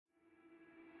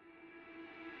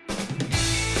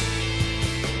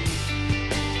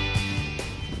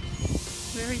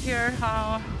here.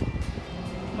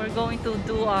 We're going to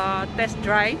do a test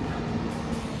drive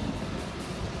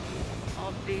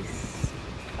of these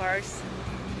cars.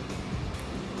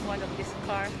 One of these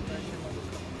cars, the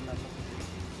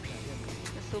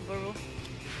Subaru.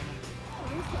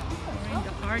 We're in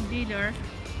the car dealer.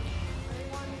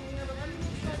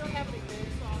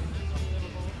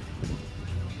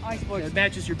 Yeah, it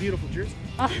matches your beautiful jersey.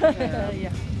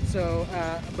 Yeah. So,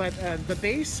 but the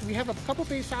base, we have a couple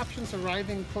base options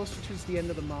arriving closer to the end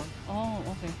of the month. Oh,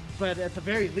 okay. But at the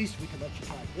very least, we can let you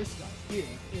try this guy here.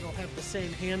 It'll have the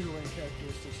same handling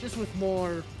characteristics, just with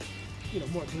more,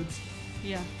 more goods.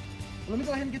 Yeah. Let me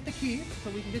go ahead and get the key so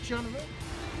we can get you on the road.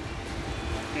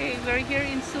 Okay, we're here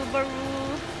in Subaru.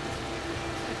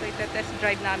 Ito, ita-test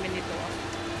drive namin ito.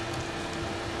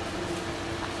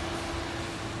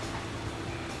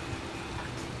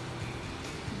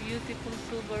 Beautiful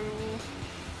Subaru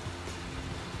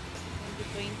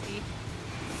 2020.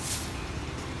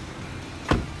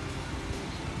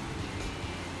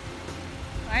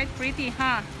 Right, pretty,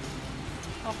 huh?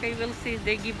 Okay, we'll see.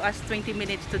 They give us 20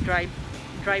 minutes to drive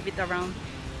it around.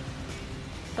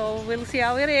 So we'll see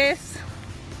how it is.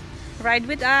 Ride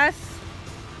with us.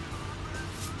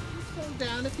 Slow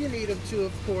down if you need him to,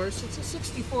 of course. It's a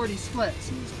 60-40 split.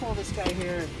 So you just pull this guy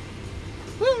here and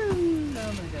woo!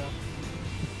 Down we go.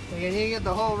 And you get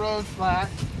the whole road flat.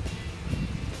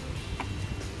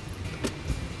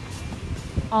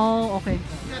 Oh, okay.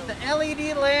 You got the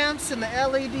LED lamps and the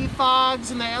LED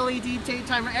fogs and the LED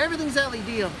daytime. Everything's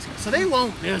LED on this guy, so they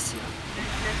won't miss you.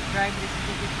 Let's drive this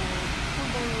beautiful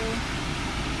Subaru.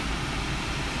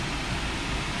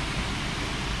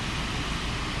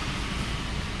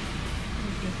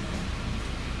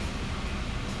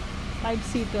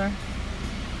 Five-seater.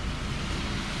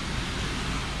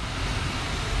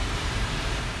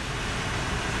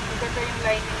 Ito yung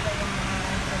lighting na yung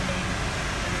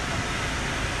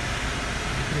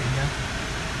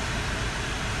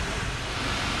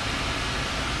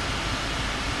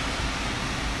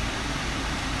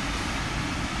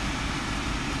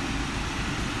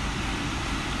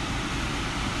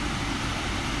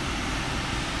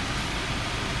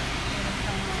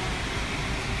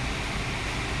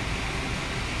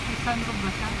sunroof ba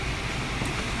siya?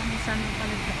 May sunroof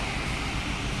pala siya.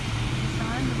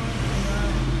 Sunroof.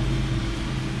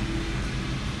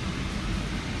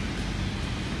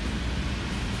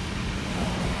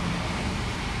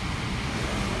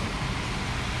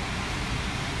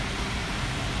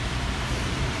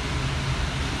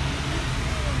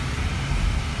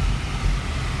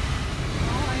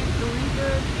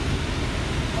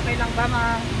 Okay lang ba?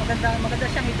 Maganda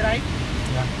siyang i-drive?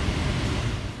 Yeah.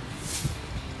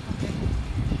 Okay.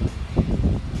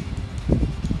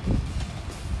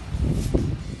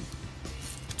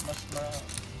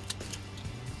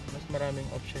 Mas maraming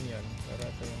option yan. Para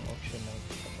ito yung option na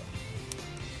gusto ko.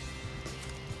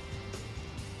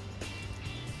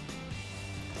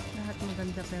 Lahat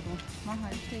maganda pero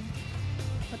mahal siya.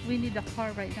 But we need a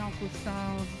car right now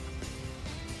because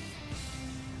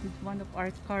one of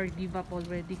our car give up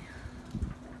already.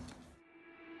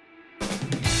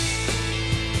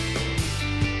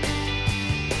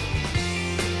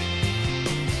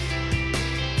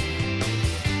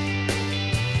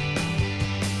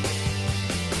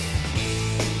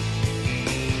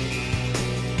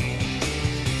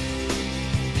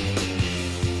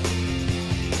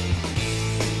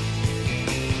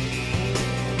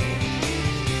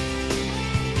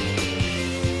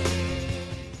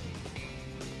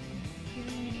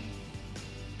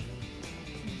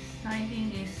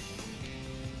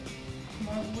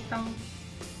 Utang.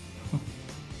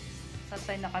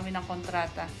 Sasay na kami ng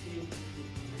kontrata.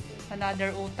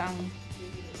 Another utang.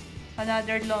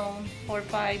 Another loan for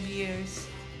 5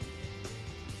 years.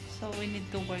 So we need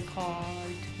to work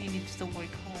hard. He needs to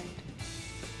work hard.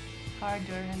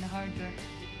 Harder and harder.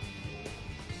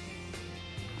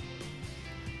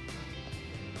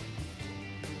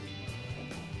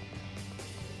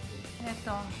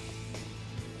 Ito.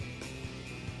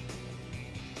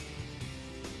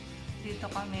 Dito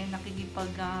kami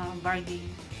nakikipag-bargain.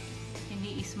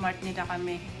 Hindi smart nila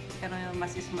kami. Pero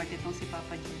mas smart itong si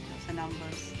Papa Jojo sa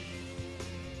numbers.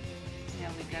 Yeah,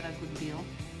 we got a good deal.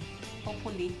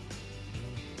 Hopefully.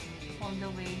 All the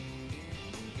way.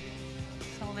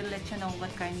 So we'll let you know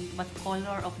what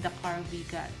color of the car we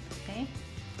got. Okay?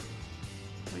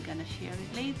 We're gonna share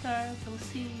it later. So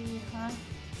see, huh?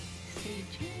 Stay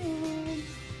tuned.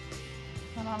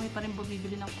 Marami pa rin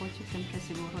bumibili ng kotse. Siyempre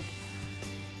siguro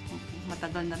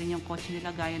matagal na rin yung kotse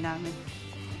nila gaya namin.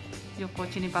 Yung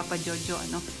kotse ni Papa Jojo,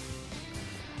 ano,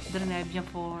 drive niya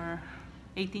for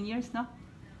 18 years, no?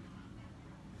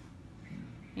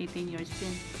 18 years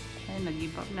din. Ay,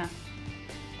 nag-give up na.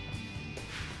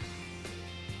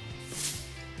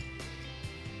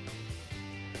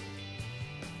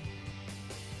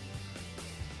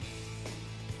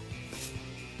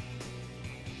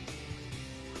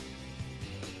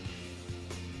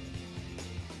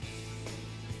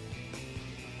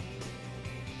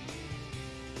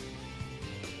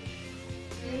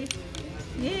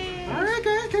 Yay! Alright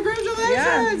guys, congratulations!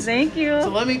 Yeah, thank you. So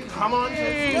let me come on to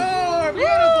Yay. your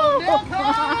beautiful new car!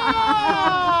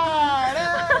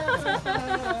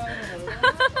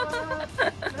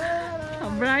 A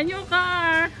brand new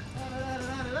car.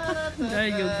 There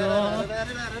you go.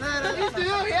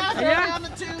 Yeah.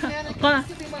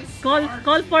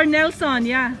 Call for Nelson,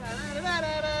 yeah.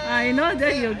 I know,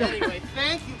 there you go. Anyway,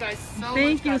 thank you guys so much.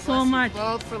 Thank you God so bless much.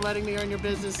 both for letting me earn your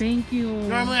business. Thank you.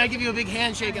 Normally I give you a big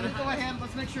handshake and go ahead,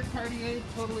 let's make sure Cartier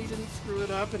totally didn't screw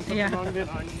it up and put Yeah. the wrong bit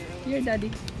on you. Your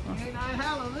daddy.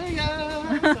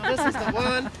 Hallelujah! So this is the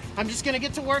one. I'm just gonna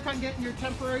get to work on getting your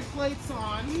temporary plates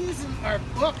on. These and our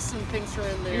books and things are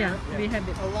in there. Yeah, we have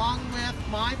it. Along with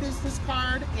my business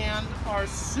card and our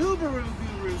Subaru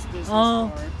Guru's business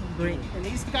Oh, card. great. And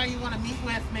he's the guy you want to meet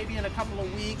with maybe in a couple of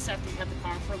weeks after you had the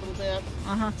car for a little bit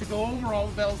to go over all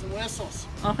the bells and whistles.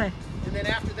 Okay. And then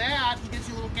after that, he gives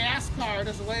you a little gas card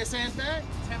as a way of saying that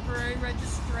temporary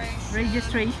registration.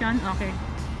 Registration, okay.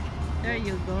 There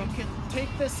you go. You can take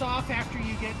this off after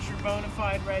you get your bona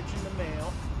fide reg in the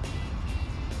mail.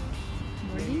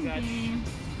 And you got your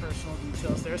personal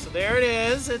details there. So there it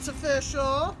is. It's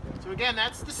official. So again,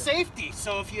 that's the safety.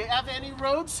 So if you have any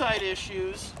roadside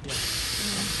issues,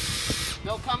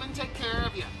 they'll come and take care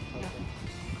of you.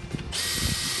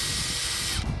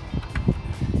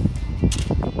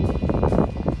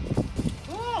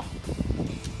 Cool.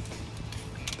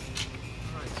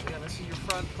 Alright, so yeah, this is your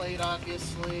front plate,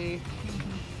 obviously.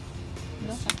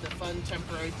 This is the fun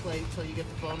temporary plate till you get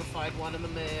the bona fide one in the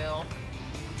mail.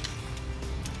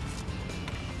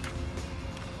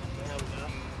 There we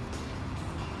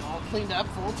go. All cleaned up,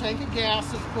 full tank of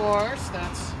gas, of course.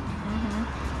 That's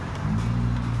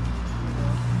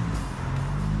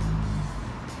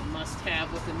a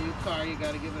must-have with a new car. You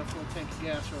got to give it a full tank of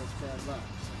gas, or it's bad luck.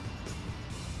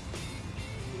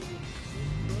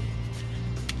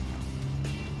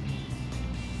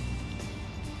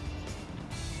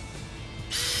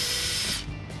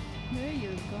 There you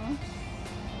go.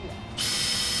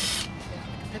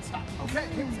 Pit stop. Okay.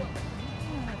 Pit stop.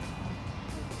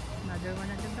 Another one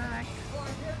at the back.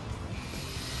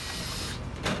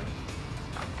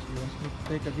 She wants me to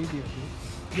take a video,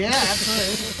 dude. Yeah,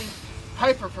 absolutely.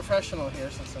 Hyper professional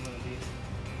here, since I'm going to be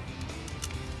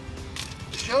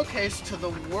showcase to the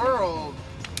world.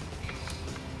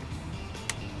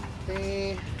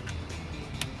 I'm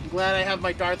glad I have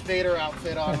my Darth Vader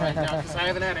outfit on right now because I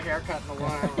haven't had a haircut in a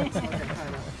while. It's looking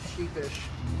kind of sheepish.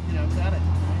 You know, got it.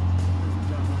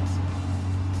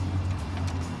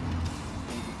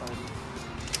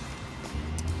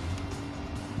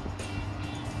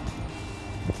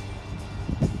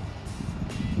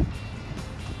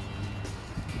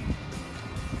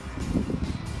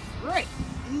 Right,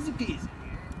 easy peasy.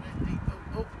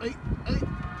 Oh, hey.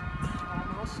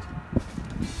 Almost.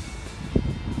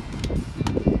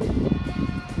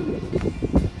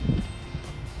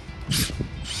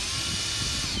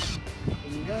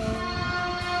 There you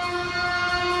go.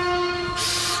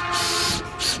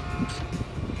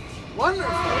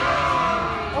 Wonderful.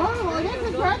 Oh, again,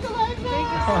 congratulations.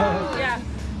 Yeah.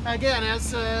 Again,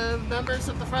 as members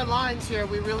of the front lines here,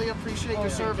 we really appreciate your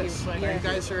service. Like, Yeah. you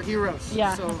guys are heroes.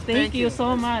 Yeah, So thank you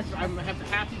so much. I'm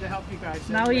happy to help you guys.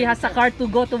 Now he has a car to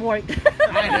go to work.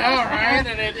 I know, right?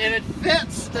 And it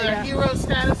fits the hero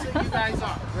status that you guys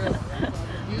are. Really.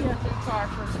 Beautiful car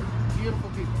for some beautiful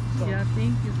people. So, Yeah,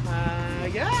 thank you.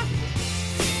 yeah.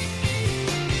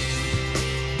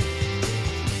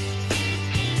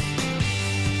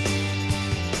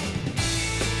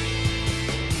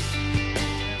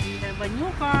 We have a new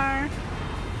car.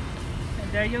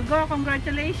 And there you go.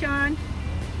 Congratulations.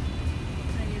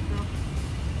 There you go.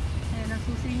 Ayan ang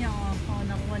susi niya. Oh,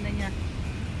 nakuha na niya.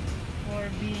 For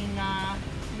being,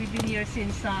 we've been here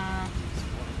since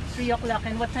 3 o'clock.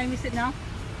 And what time is it now?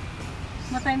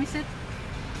 What time is it?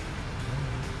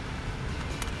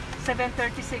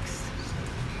 7:36.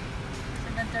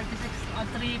 7:36.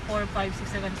 3, 4, 5,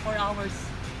 6, 7. 4 hours.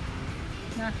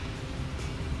 Na.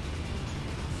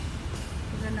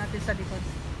 Tignan natin sa likod.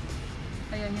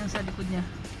 Ayan yung sa likod niya.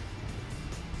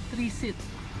 3 seat.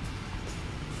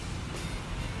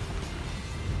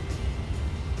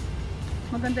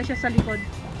 Maganda siya sa likod.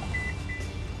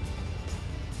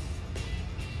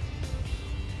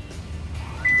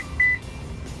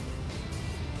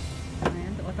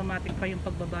 automatic pa yung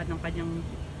pagbaba ng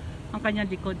kanyang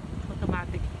likod.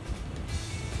 Automatic.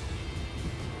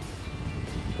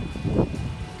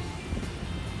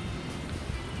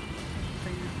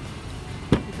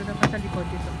 Dito naman sa likod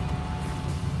dito.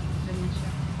 Ganyan siya.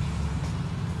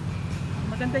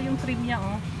 Maganda yung trim niya,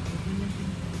 oh.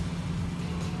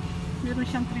 Meron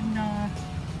siyang trim na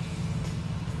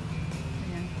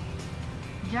ayan.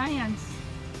 Giants.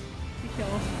 Ito siya,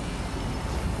 oh.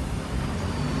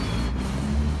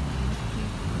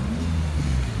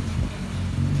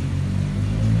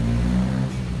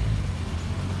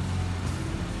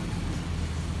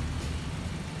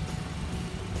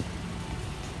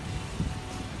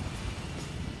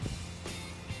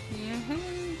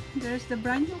 There's the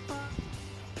brand new car.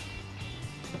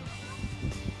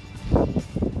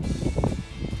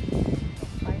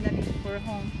 Finally, for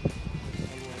home.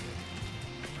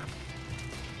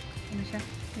 Ano siya?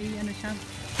 May ano siya?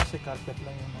 Kasi carpet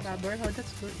lang yung nasa. Rubber? Oh,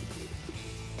 that's good.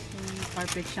 May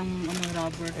carpet siyang ano,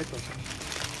 rubber. Ito.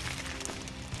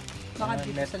 Baka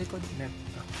dito sa likod. Net.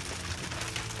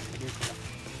 Dito.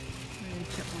 Ayan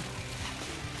siya, oh.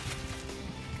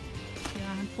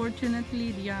 Yeah,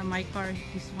 unfortunately, yeah, my car,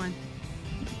 this one,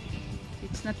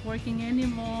 it's not working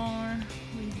anymore.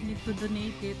 We need to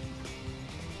donate it.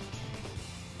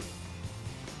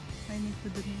 I need to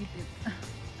donate it.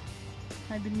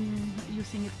 I've been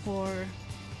using it for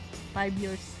 5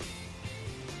 years.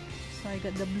 So I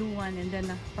got the blue one, and then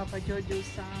Papa Jojo's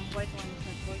white one is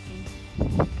not working.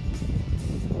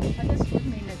 But that's good,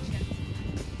 may net siya.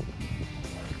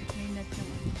 May net siya.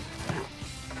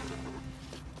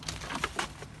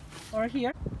 Or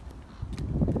here.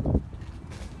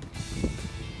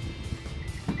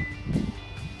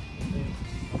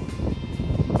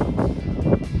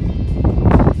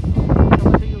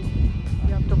 So what do you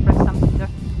have to press something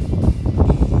there.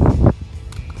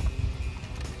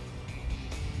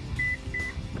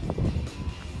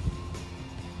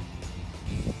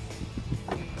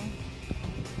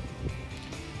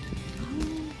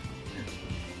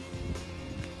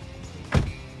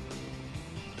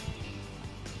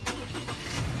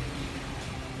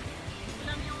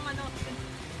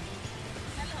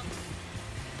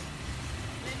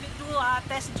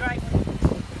 Test drive.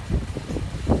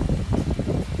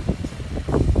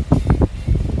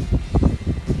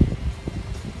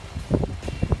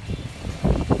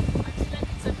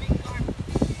 It's a big car.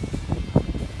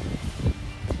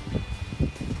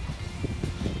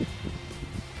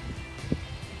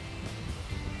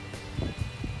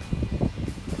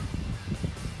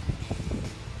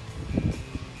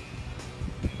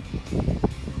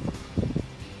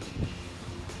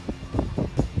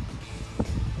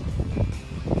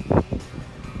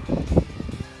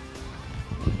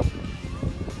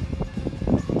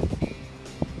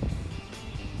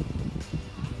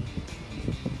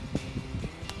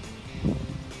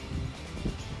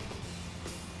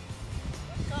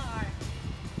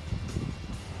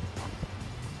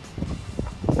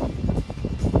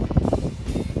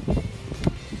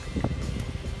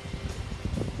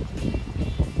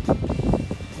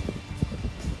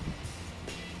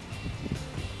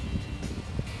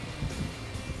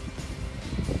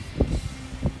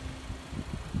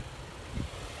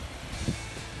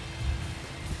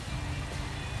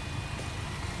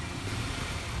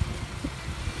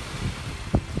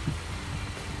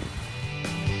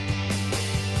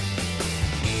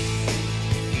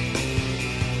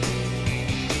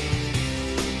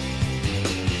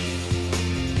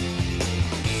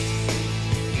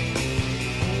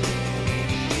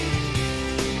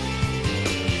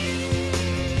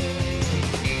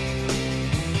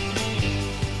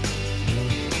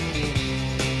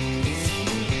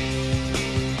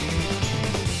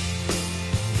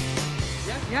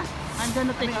 Yeah, I'm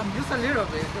gonna take Just a little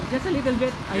bit. just a little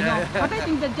bit. I know, but I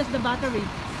think that's just the battery.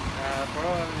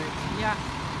 Probably. Yeah.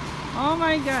 Oh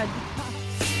my God.